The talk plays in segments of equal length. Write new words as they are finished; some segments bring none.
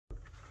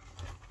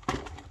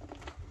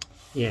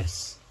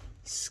Yes,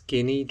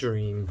 skinny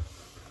dream.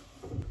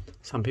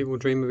 Some people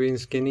dream of being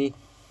skinny.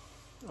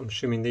 I'm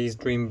assuming these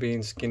dream of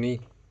being skinny.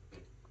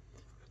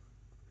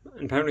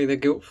 And apparently they're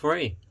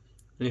guilt-free.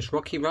 And it's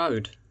rocky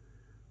road.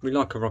 We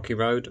like a rocky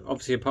road.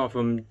 Obviously apart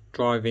from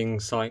driving,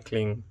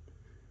 cycling,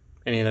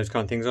 any of those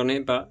kind of things on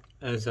it. But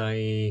as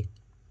a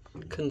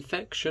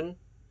confection,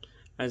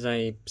 as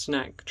a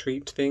snack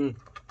treat thing,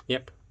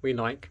 yep, we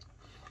like.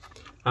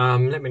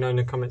 Let me know in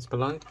the comments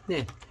below.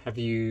 Yeah,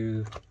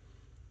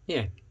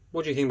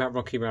 what do you think about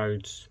rocky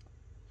roads?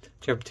 Do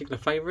you have a particular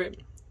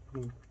favourite?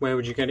 Where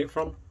would you get it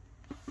from?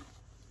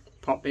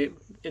 Pop it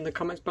in the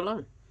comments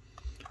below.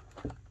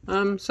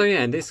 So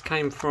yeah, this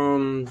came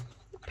from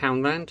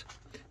Poundland.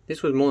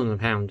 This was more than a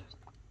pound.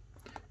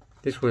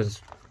 This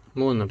was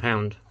more than a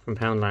pound from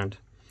Poundland,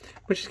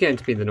 which is getting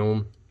to be the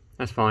norm.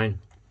 That's fine.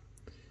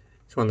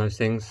 It's one of those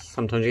things.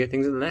 Sometimes you get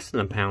things at less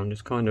than a pound.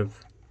 It's kind of,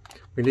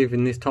 we live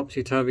in this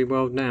topsy-turvy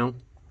world now.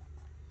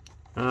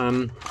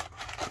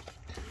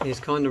 It's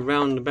kind of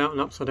roundabout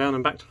and upside down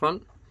and back to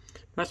front.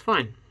 That's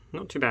fine.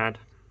 Not too bad.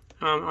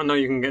 I know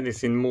you can get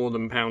this in more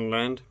than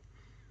Poundland.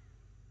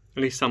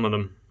 At least some of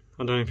them.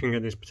 I don't know if you can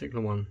get this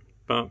particular one,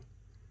 but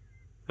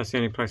that's the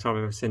only place I've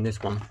ever seen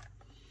this one.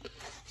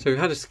 So we've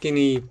had a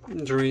skinny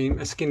dream,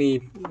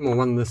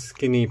 one of the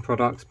skinny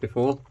products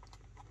before.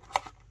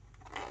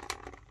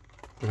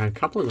 We've had a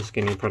couple of the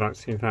skinny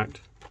products, in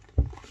fact.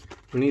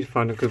 We need to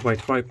find a good way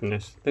to open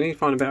this. They need to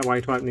find a better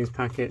way to open these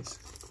packets.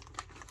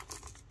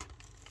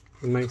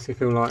 It makes it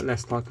feel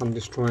less like I'm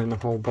destroying the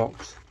whole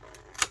box.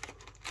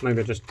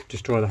 Maybe I just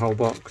destroy the whole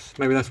box.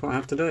 Maybe that's what I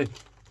have to do.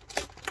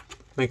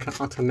 Make an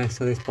utter mess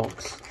of this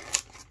box.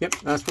 Yep,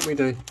 that's what we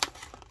do.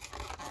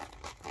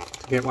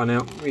 To get one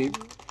out, we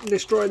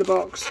destroy the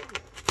box.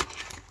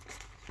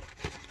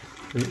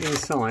 And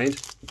inside,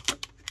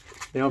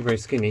 they are very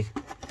skinny.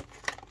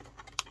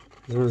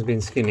 As well as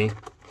being skinny,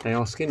 they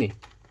are skinny.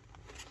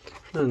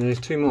 And there's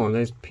two more.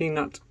 There's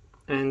peanut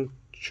and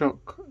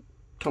choc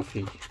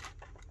toffee.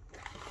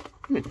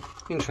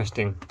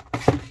 Interesting.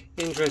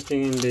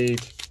 Interesting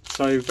indeed.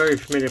 So, very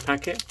familiar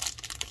packet.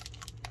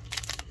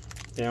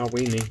 They are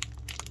weeny.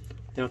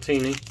 They are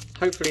teeny.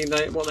 Hopefully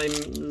they've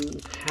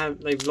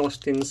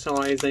lost in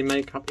size, they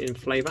make up in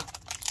flavour.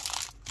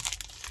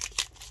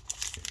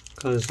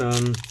 Because,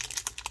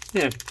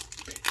 yeah,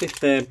 if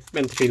they're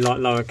meant to be like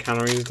lower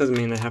calories, it doesn't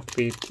mean they have to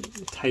be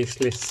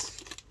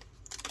tasteless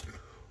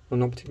or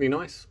not particularly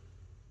nice.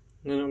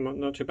 No,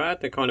 not too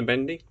bad. They're kind of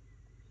bendy.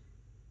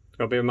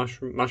 Got a bit of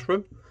mushroom,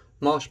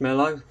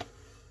 marshmallow.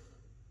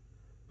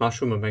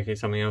 Mushroom would make it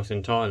something else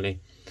entirely.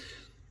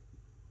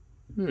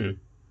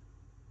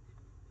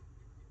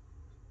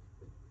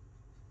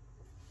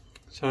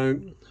 So,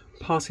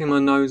 passing my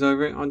nose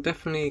over it, I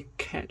definitely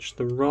catch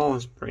the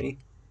raspberry.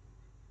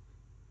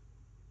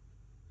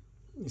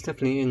 It's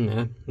definitely in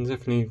there. There's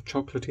definitely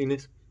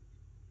chocolatiness.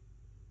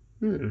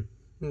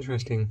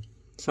 Interesting.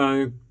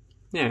 So,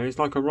 yeah, it's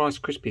like a Rice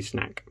Krispie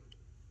snack.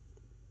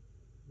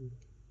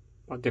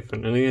 But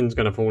different, and the end's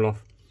going to fall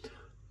off.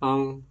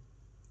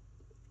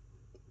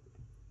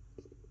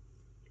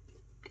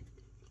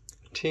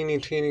 Teeny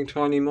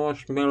tiny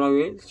marshmallow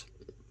it's.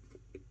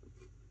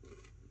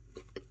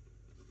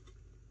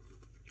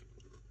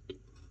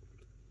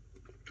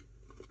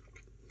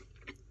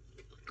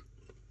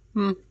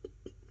 The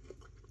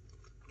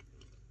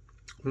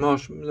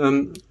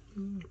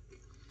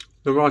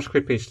Rice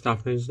Krispie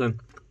stuff is the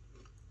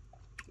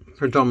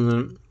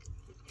predominant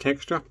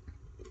texture.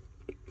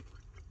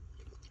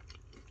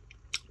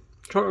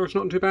 Chocolate's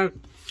not too bad.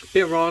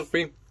 Bit of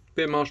raspberry,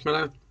 bit of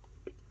marshmallow.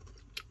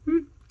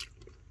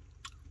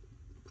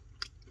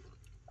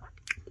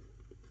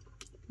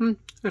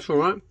 That's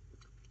alright.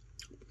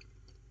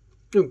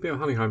 Ooh, bit of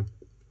honeycomb.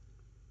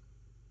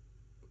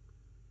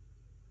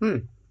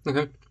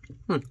 Okay.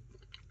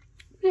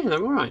 Yeah,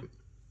 they're alright.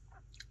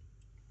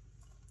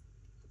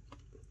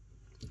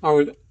 I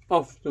would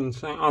often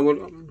say, I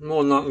would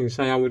more than likely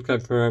say I would go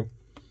for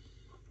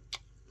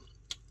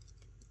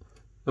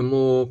a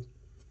more,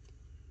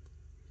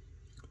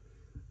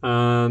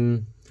 how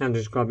to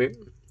describe it,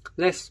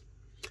 less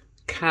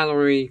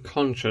calorie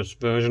conscious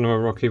version of a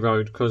Rocky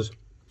Road, because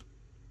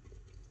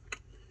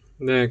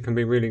they can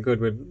be really good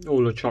with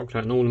all the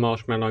chocolate and all the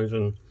marshmallows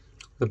and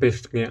the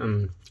biscuit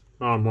and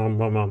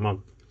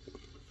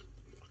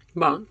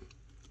But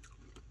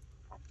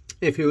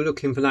if you were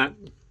looking for that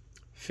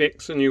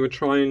fix and you were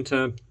trying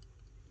to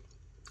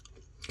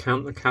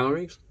count the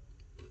calories,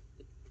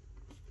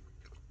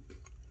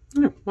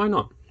 yeah, why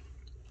not?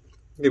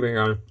 Give it a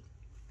go.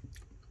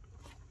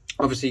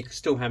 Obviously you can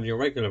still have your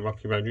regular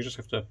Rocky Road, you just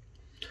have to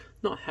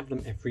not have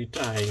them every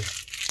day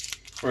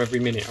or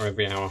every minute or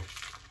every hour.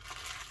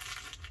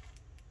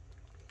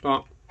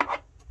 But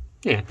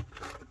yeah,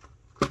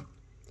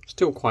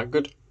 still quite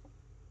good.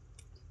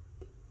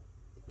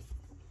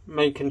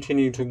 May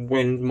continue to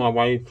wend my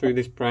way through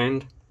this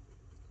brand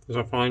as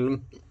I find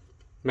them.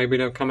 Maybe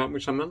they'll come up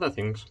with some other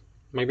things.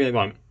 Maybe they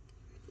won't.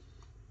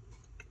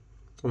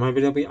 Or maybe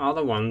there'll be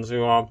other ones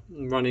who are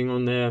running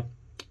on their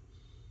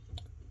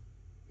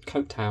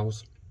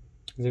coattails,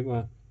 as it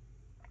were.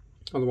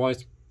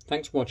 Otherwise,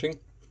 thanks for watching.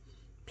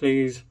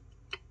 Please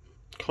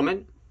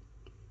comment,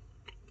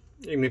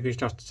 even if it's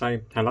just to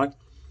say hello.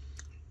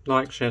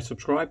 Like, share,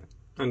 subscribe,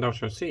 and I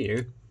shall see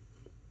you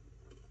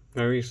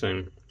very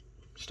soon.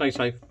 Stay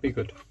safe, be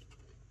good.